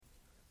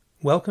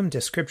Welcome to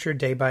Scripture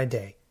Day by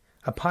Day,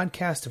 a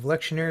podcast of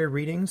lectionary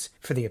readings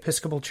for the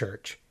Episcopal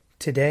Church.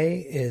 Today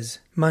is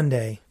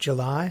Monday,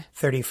 July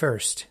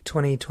 31st,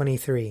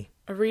 2023.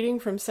 A reading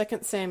from 2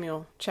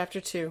 Samuel,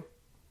 chapter 2.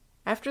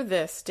 After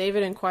this,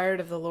 David inquired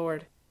of the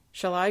Lord,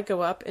 "Shall I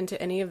go up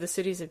into any of the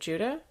cities of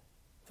Judah?"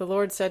 The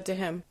Lord said to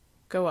him,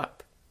 "Go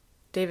up."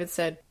 David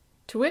said,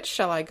 "To which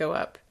shall I go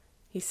up?"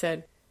 He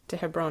said, "To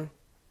Hebron."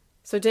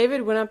 So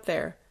David went up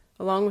there,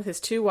 along with his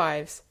 2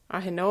 wives,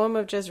 Ahinoam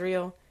of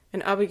Jezreel,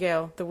 and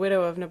Abigail, the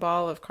widow of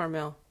Nabal of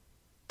Carmel.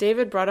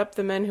 David brought up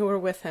the men who were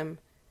with him,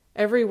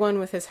 every one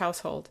with his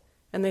household,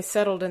 and they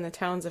settled in the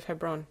towns of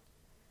Hebron.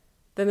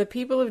 Then the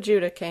people of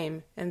Judah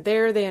came, and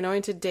there they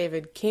anointed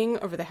David king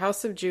over the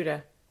house of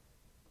Judah.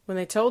 When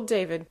they told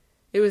David,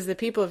 it was the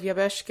people of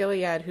Jabesh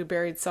Gilead who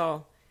buried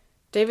Saul.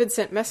 David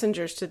sent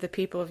messengers to the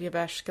people of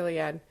Jabesh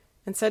Gilead,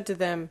 and said to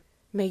them,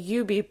 "May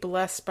you be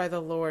blessed by the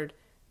Lord,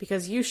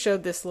 because you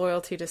showed this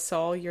loyalty to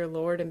Saul your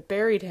lord and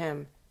buried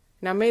him.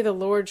 Now may the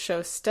Lord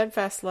show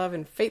steadfast love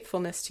and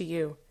faithfulness to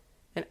you,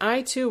 and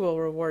I too will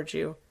reward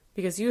you,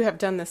 because you have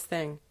done this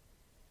thing.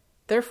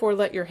 Therefore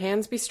let your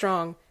hands be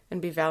strong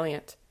and be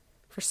valiant,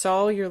 for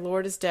Saul your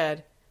lord is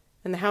dead,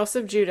 and the house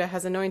of Judah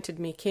has anointed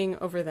me king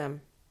over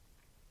them."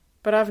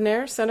 But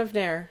Avner, son of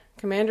Ner,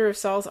 commander of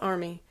Saul's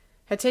army,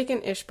 had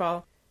taken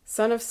Ishbaal,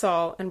 son of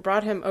Saul, and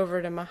brought him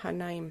over to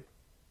Mahanaim.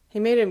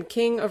 He made him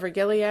king over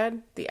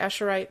Gilead, the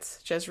Asherites,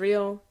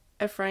 Jezreel,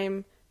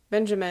 Ephraim,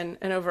 Benjamin,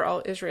 and over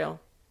all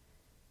Israel.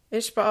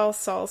 Ishbaal,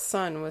 Saul's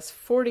son, was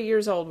 40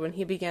 years old when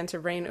he began to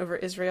reign over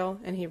Israel,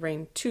 and he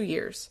reigned 2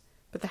 years.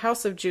 But the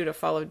house of Judah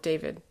followed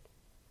David.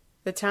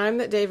 The time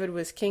that David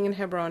was king in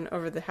Hebron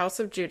over the house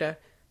of Judah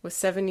was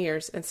 7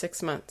 years and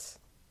 6 months.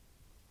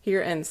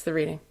 Here ends the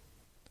reading.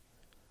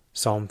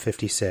 Psalm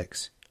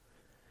 56.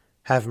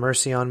 Have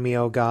mercy on me,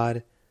 O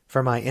God,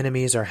 for my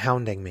enemies are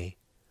hounding me.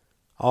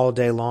 All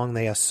day long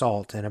they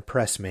assault and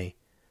oppress me.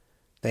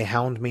 They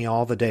hound me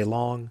all the day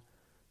long.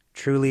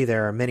 Truly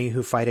there are many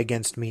who fight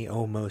against me,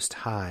 O Most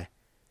High.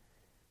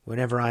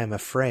 Whenever I am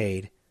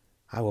afraid,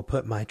 I will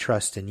put my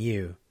trust in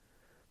you.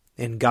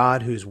 In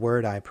God whose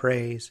word I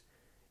praise,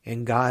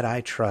 in God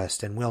I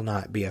trust and will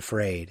not be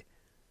afraid.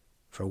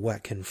 For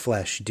what can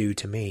flesh do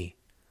to me?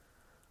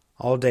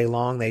 All day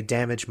long they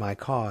damage my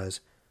cause.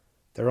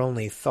 Their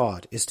only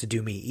thought is to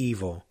do me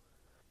evil.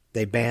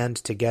 They band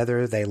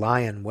together, they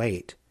lie in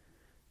wait.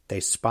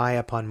 They spy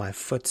upon my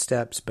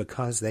footsteps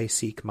because they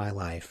seek my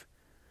life.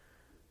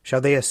 Shall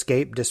they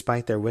escape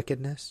despite their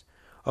wickedness?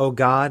 O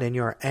God, in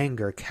your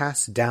anger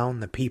cast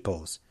down the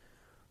peoples.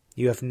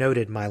 You have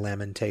noted my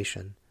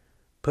lamentation.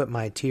 Put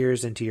my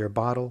tears into your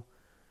bottle.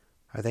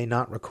 Are they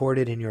not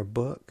recorded in your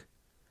book?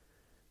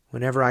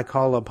 Whenever I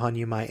call upon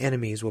you, my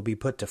enemies will be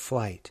put to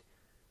flight.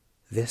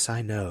 This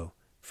I know,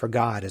 for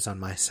God is on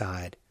my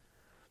side.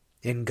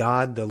 In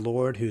God the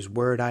Lord, whose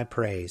word I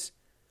praise.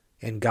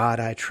 In God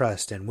I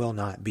trust and will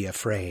not be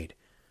afraid.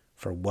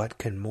 For what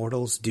can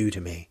mortals do to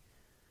me?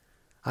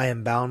 I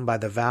am bound by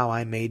the vow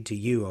I made to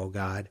you, O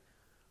God.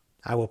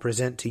 I will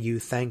present to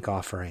you thank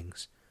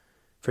offerings.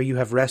 For you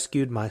have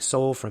rescued my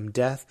soul from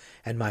death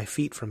and my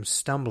feet from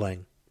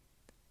stumbling,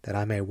 that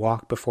I may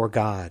walk before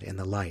God in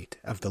the light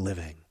of the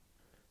living.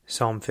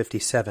 Psalm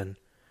 57.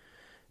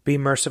 Be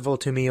merciful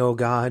to me, O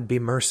God, be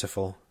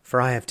merciful,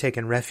 for I have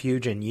taken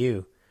refuge in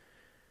you.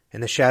 In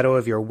the shadow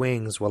of your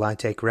wings will I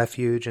take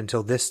refuge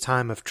until this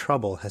time of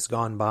trouble has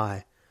gone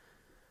by.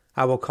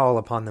 I will call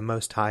upon the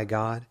Most High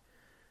God,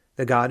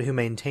 the God who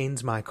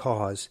maintains my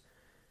cause.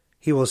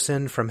 He will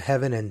send from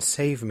heaven and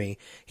save me.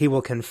 He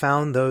will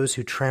confound those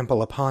who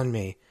trample upon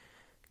me.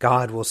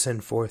 God will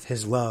send forth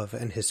his love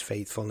and his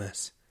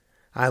faithfulness.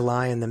 I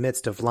lie in the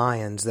midst of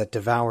lions that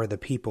devour the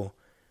people.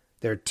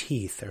 Their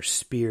teeth are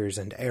spears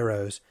and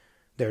arrows,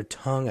 their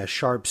tongue a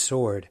sharp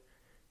sword.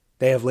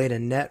 They have laid a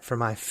net for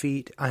my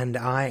feet, and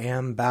I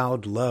am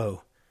bowed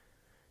low.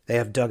 They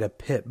have dug a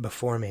pit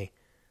before me,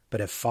 but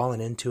have fallen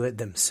into it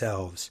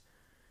themselves.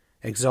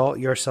 Exalt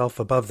yourself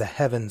above the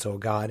heavens, O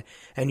God,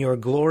 and your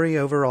glory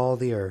over all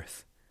the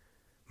earth.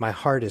 My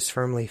heart is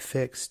firmly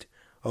fixed.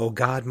 O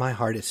God, my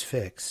heart is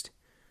fixed.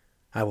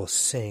 I will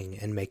sing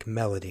and make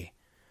melody.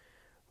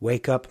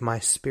 Wake up, my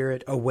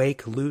spirit,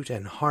 awake, lute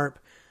and harp.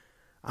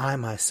 I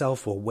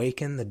myself will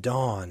waken the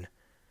dawn.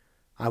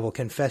 I will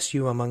confess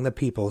you among the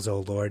peoples, O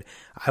Lord.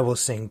 I will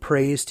sing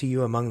praise to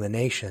you among the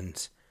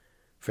nations.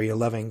 For your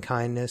loving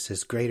kindness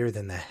is greater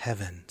than the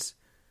heavens,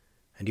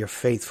 and your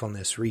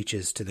faithfulness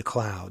reaches to the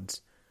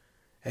clouds.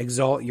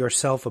 Exalt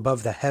yourself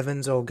above the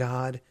heavens, O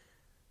God,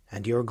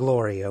 and your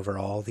glory over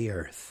all the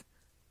earth.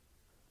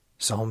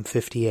 Psalm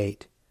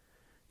 58.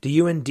 Do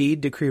you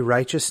indeed decree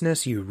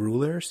righteousness, you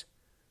rulers?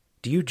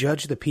 Do you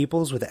judge the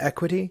peoples with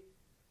equity?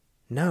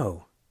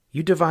 No,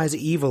 you devise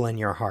evil in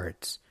your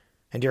hearts,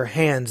 and your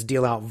hands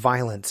deal out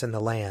violence in the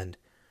land.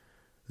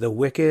 The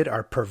wicked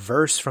are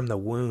perverse from the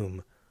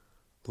womb.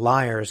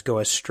 Liars go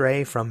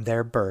astray from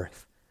their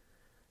birth.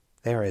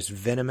 They are as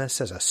venomous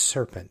as a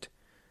serpent.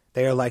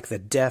 They are like the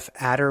deaf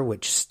adder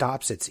which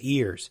stops its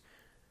ears,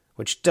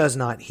 which does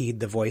not heed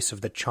the voice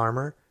of the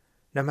charmer,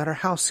 no matter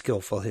how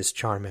skillful his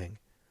charming.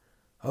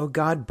 O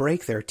God,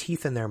 break their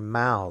teeth in their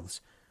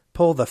mouths.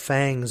 Pull the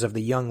fangs of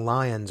the young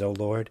lions, O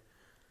Lord.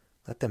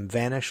 Let them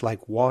vanish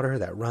like water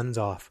that runs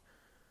off.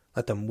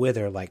 Let them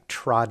wither like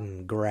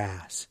trodden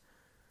grass.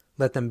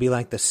 Let them be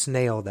like the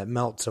snail that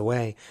melts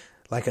away,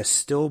 like a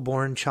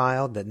stillborn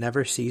child that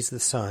never sees the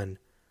sun.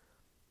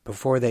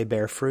 Before they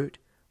bear fruit,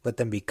 let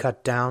them be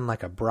cut down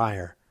like a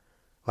briar.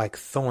 Like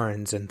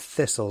thorns and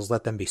thistles,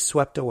 let them be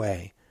swept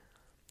away.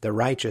 The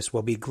righteous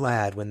will be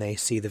glad when they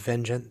see the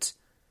vengeance.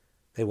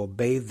 They will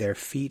bathe their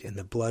feet in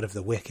the blood of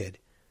the wicked.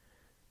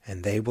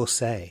 And they will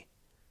say,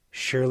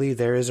 Surely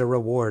there is a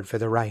reward for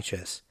the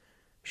righteous.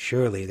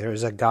 Surely there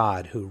is a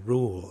God who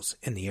rules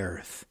in the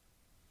earth.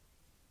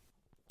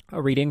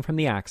 A reading from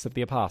the Acts of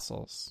the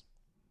Apostles.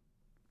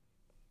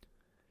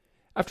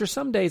 After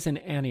some days in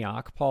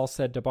Antioch, Paul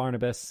said to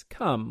Barnabas,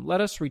 Come,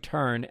 let us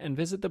return and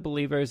visit the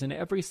believers in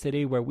every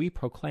city where we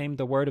proclaim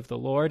the word of the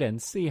Lord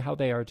and see how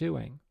they are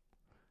doing.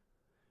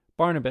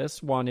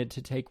 Barnabas wanted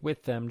to take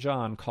with them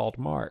John, called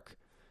Mark.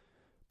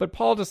 But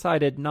Paul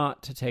decided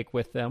not to take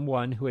with them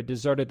one who had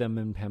deserted them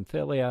in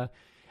Pamphylia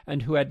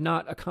and who had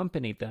not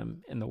accompanied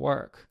them in the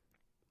work.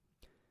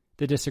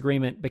 The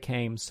disagreement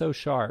became so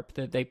sharp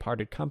that they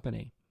parted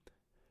company.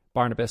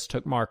 Barnabas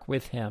took Mark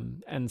with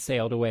him and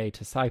sailed away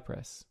to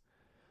Cyprus.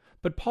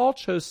 But Paul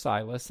chose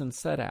Silas and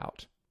set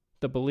out,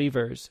 the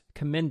believers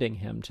commending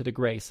him to the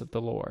grace of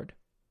the Lord.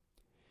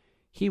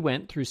 He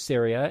went through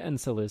Syria and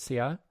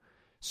Cilicia,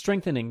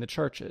 strengthening the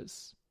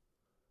churches.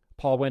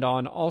 Paul went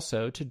on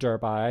also to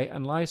Derbe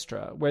and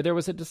Lystra, where there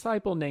was a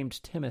disciple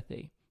named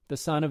Timothy, the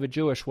son of a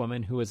Jewish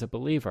woman who was a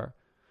believer,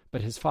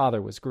 but his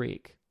father was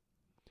Greek.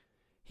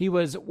 He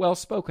was well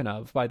spoken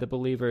of by the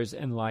believers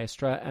in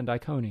Lystra and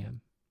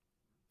Iconium.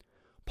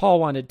 Paul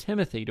wanted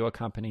Timothy to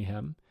accompany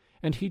him,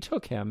 and he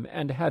took him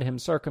and had him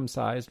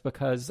circumcised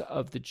because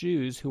of the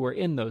Jews who were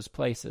in those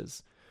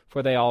places,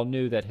 for they all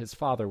knew that his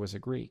father was a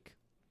Greek.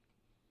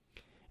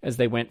 As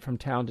they went from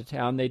town to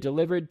town, they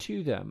delivered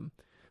to them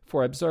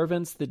for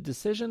observance the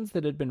decisions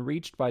that had been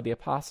reached by the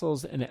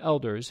apostles and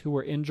elders who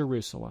were in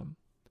Jerusalem.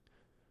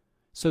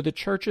 So the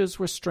churches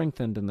were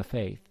strengthened in the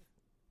faith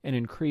and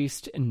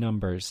increased in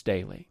numbers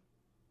daily.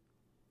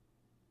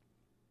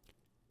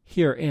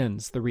 Here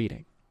ends the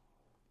reading.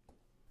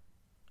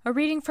 A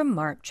reading from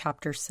Mark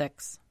chapter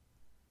 6.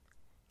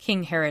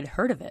 King Herod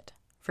heard of it,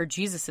 for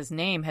Jesus'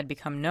 name had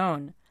become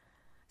known.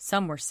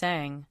 Some were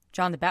saying,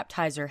 John the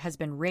Baptizer has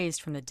been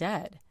raised from the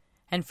dead,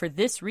 and for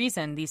this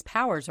reason these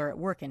powers are at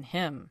work in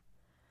him.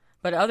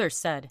 But others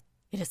said,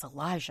 It is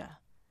Elijah.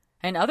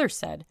 And others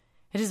said,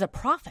 It is a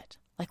prophet,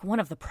 like one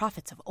of the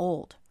prophets of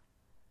old.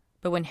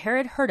 But when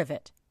Herod heard of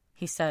it,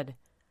 he said,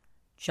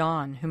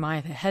 John, whom I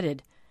have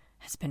beheaded,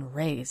 has been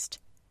raised.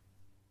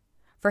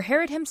 For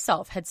Herod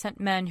himself had sent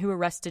men who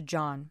arrested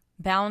John,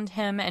 bound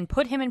him, and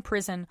put him in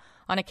prison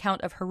on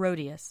account of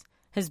Herodias,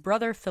 his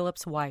brother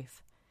Philip's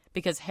wife,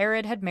 because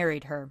Herod had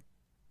married her.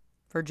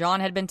 For John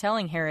had been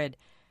telling Herod,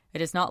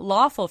 It is not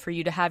lawful for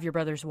you to have your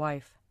brother's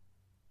wife.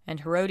 And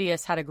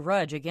Herodias had a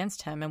grudge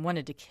against him and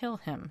wanted to kill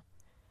him.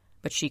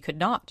 But she could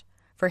not,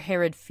 for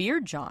Herod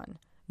feared John,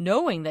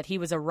 knowing that he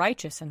was a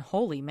righteous and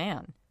holy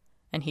man,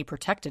 and he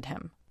protected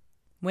him.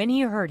 When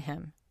he heard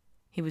him,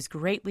 he was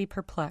greatly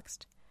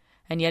perplexed,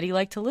 and yet he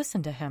liked to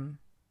listen to him.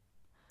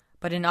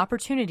 But an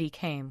opportunity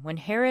came when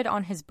Herod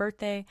on his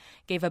birthday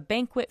gave a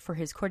banquet for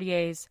his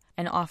courtiers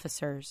and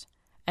officers,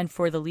 and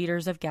for the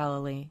leaders of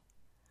Galilee.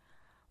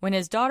 When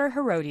his daughter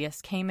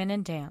Herodias came in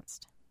and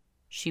danced,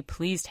 she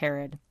pleased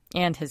Herod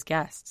and his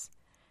guests.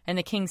 And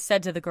the king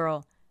said to the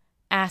girl,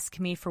 Ask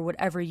me for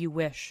whatever you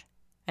wish,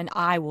 and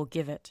I will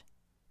give it.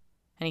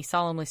 And he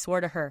solemnly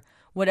swore to her,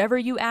 Whatever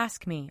you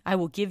ask me, I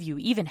will give you,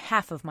 even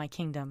half of my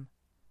kingdom.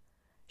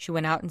 She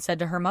went out and said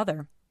to her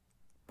mother,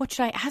 What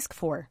should I ask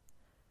for?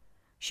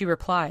 She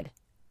replied,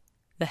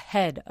 The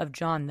head of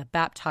John the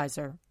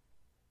Baptizer.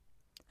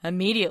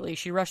 Immediately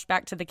she rushed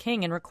back to the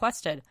king and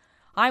requested,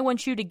 I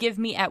want you to give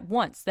me at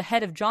once the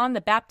head of John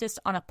the Baptist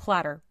on a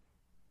platter.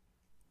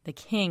 The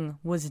king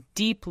was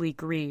deeply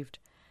grieved,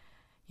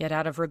 yet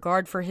out of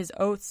regard for his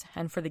oaths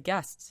and for the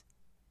guests,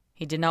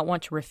 he did not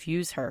want to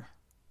refuse her.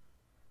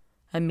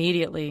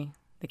 Immediately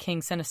the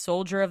king sent a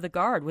soldier of the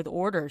guard with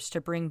orders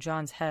to bring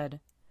John's head.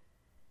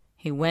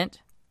 He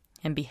went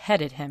and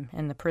beheaded him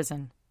in the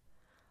prison,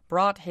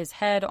 brought his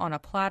head on a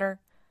platter,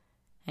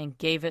 and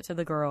gave it to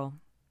the girl.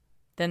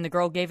 Then the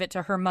girl gave it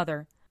to her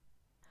mother.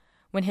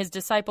 When his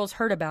disciples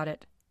heard about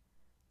it,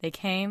 they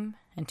came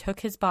and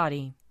took his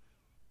body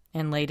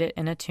and laid it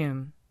in a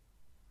tomb.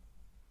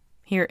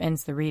 Here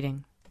ends the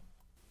reading.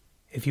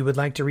 If you would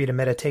like to read a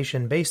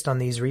meditation based on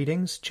these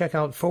readings, check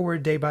out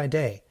Forward Day by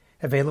Day,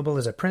 available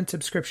as a print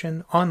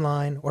subscription,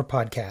 online, or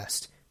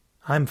podcast.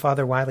 I'm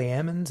Father Wiley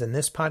Ammons, and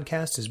this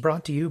podcast is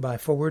brought to you by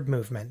Forward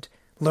Movement.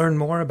 Learn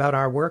more about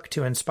our work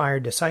to inspire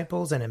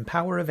disciples and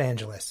empower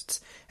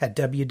evangelists at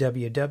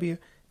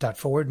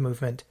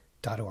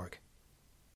www.forwardmovement.org.